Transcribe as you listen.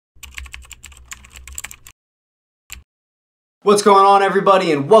What's going on,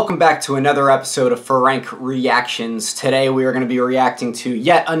 everybody, and welcome back to another episode of FARANK Reactions. Today we are going to be reacting to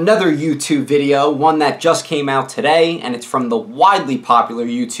yet another YouTube video, one that just came out today, and it's from the widely popular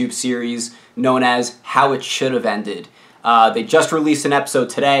YouTube series known as How It Should Have Ended. They just released an episode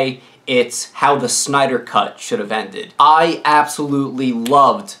today. It's How the Snyder Cut Should Have Ended. I absolutely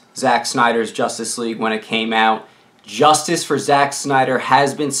loved Zack Snyder's Justice League when it came out. Justice for Zack Snyder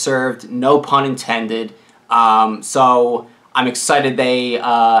has been served, no pun intended. So I'm excited they,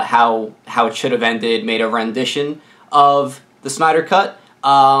 how it should have ended, made a rendition of the Snyder Cut,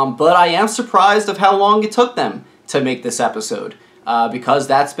 but I am surprised of how long it took them to make this episode, because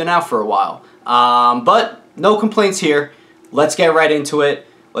that's been out for a while. But no complaints here. Let's get right into it.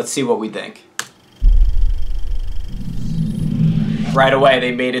 Let's see what we think. Right away,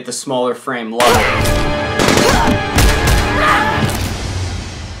 they made it the smaller frame. Love it.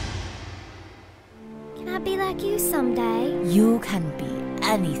 Be like you someday. You can be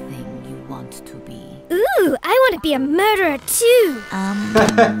anything you want to be. Ooh, I want to be a murderer too.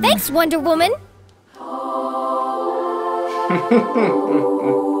 Thanks, Wonder Woman.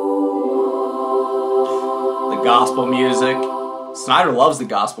 The gospel music. Snyder loves the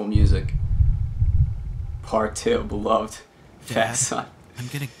gospel music. Part 2, beloved. Fast son. I'm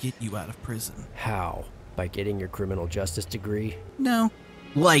gonna get you out of prison. How? By getting your criminal justice degree? No.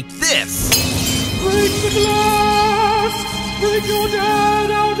 Like this! Break the glass! Break your dad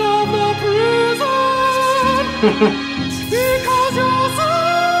out of the prison! Because you're so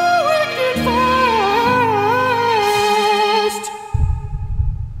wicked fast!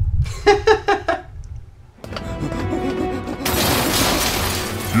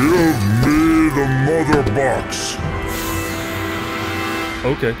 Give me the mother box!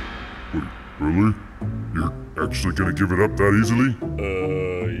 Okay. Wait, really? You're actually gonna give it up that easily?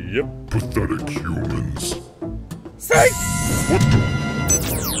 Yep. Pathetic humans. Say! What the?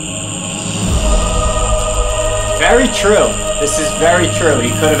 Very true. This is very true. He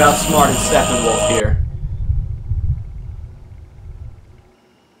could have outsmarted Steppenwolf here.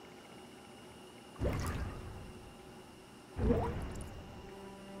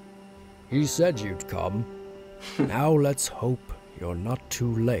 He said you'd come. Now let's hope you're not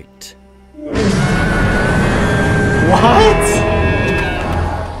too late. What?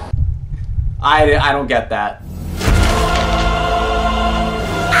 I don't get that.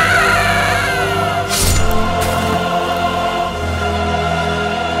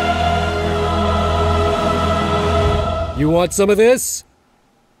 You want some of this?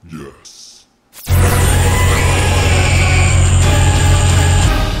 Yes.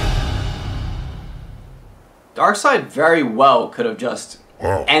 Darkseid very well could have just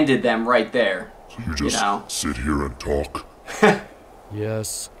Wow. ended them right there. So you just sit here and talk?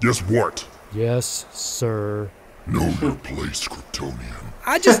 Yes. Yes, what? Yes, sir. Know your place, Kryptonian.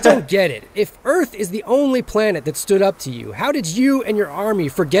 I just don't get it. If Earth is the only planet that stood up to you, how did you and your army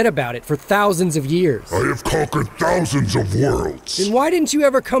forget about it for thousands of years? I have conquered thousands of worlds. Then why didn't you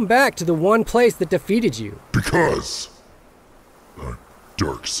ever come back to the one place that defeated you? Because the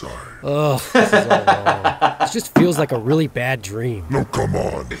dark side. Ugh, this is all wrong. This just feels like a really bad dream. No, come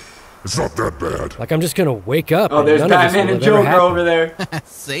on. It's not that bad. Like I'm just gonna wake up. Oh, and there's none of this Batman will and have ever Joker happen. over there.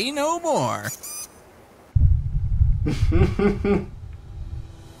 Say no more.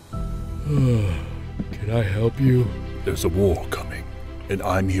 Can I help you? There's a war coming, and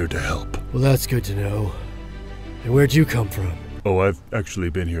I'm here to help. Well, that's good to know. And where'd you come from? Oh, I've actually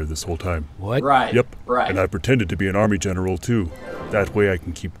been here this whole time. What? Right. Yep. Right. And I pretended to be an army general too. That way I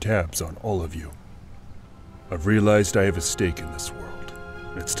can keep tabs on all of you. I've realized I have a stake in this world.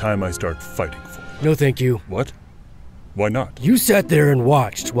 It's time I start fighting for it. No, thank you. What? Why not? You sat there and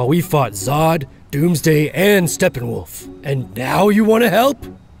watched while we fought Zod, Doomsday, and Steppenwolf. And now you want to help?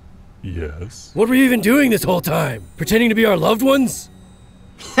 Yes. What were you even doing this whole time? Pretending to be our loved ones?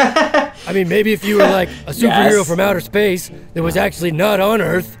 I mean, maybe if you were like a superhero Yes. from outer space that was actually not on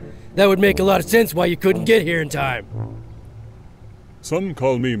Earth, that would make a lot of sense why you couldn't get here in time. Some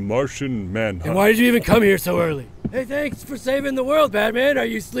call me Martian Manhunt. And why did you even come here so early? Hey, thanks for saving the world, Batman. Are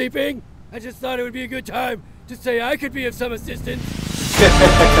you sleeping? I just thought it would be a good time to say I could be of some assistance.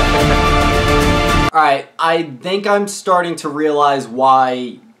 Alright, I think I'm starting to realize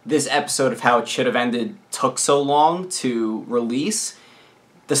why this episode of How It Should Have Ended took so long to release.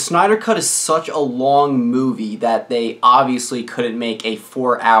 The Snyder Cut is such a long movie that they obviously couldn't make a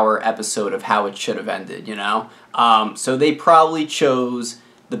 4-hour episode of How It Should Have Ended, you know? So they probably chose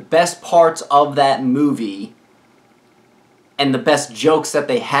the best parts of that movie and the best jokes that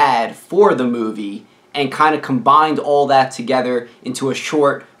they had for the movie and kind of combined all that together into a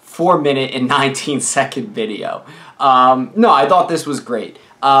short 4-minute and 19-second video. No, I thought this was great.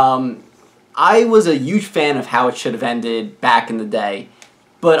 I was a huge fan of how it should have ended back in the day,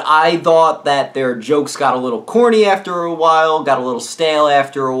 but I thought that their jokes got a little corny after a while, got a little stale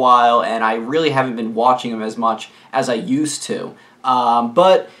after a while, and I really haven't been watching them as much as I used to.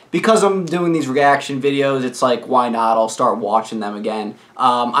 But because I'm doing these reaction videos, it's like, why not? I'll start watching them again.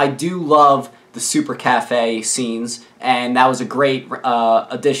 I do love the Super Cafe scenes, and that was a great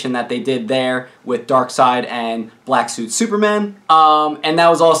addition that they did there with Darkseid and Black Suit Superman. And that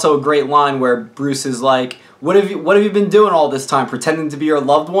was also a great line where Bruce is like, what have you been doing all this time, pretending to be your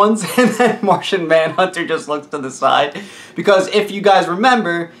loved ones? And then Martian Manhunter just looks to the side. Because if you guys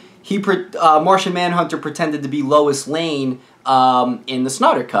remember, Martian Manhunter pretended to be Lois Lane in the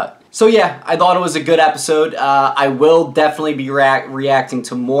Snyder Cut. So yeah, I thought it was a good episode. I will definitely be reacting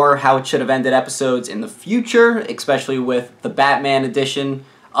to more How It Should Have Ended episodes in the future, especially with the Batman edition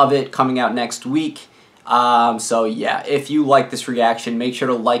of it coming out next week. So yeah, if you like this reaction, make sure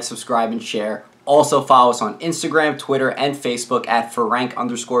to like, subscribe, and share. Also follow us on Instagram, Twitter, and Facebook at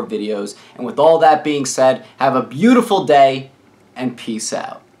FARANK_videos. And with all that being said, have a beautiful day, and peace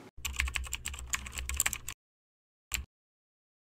out.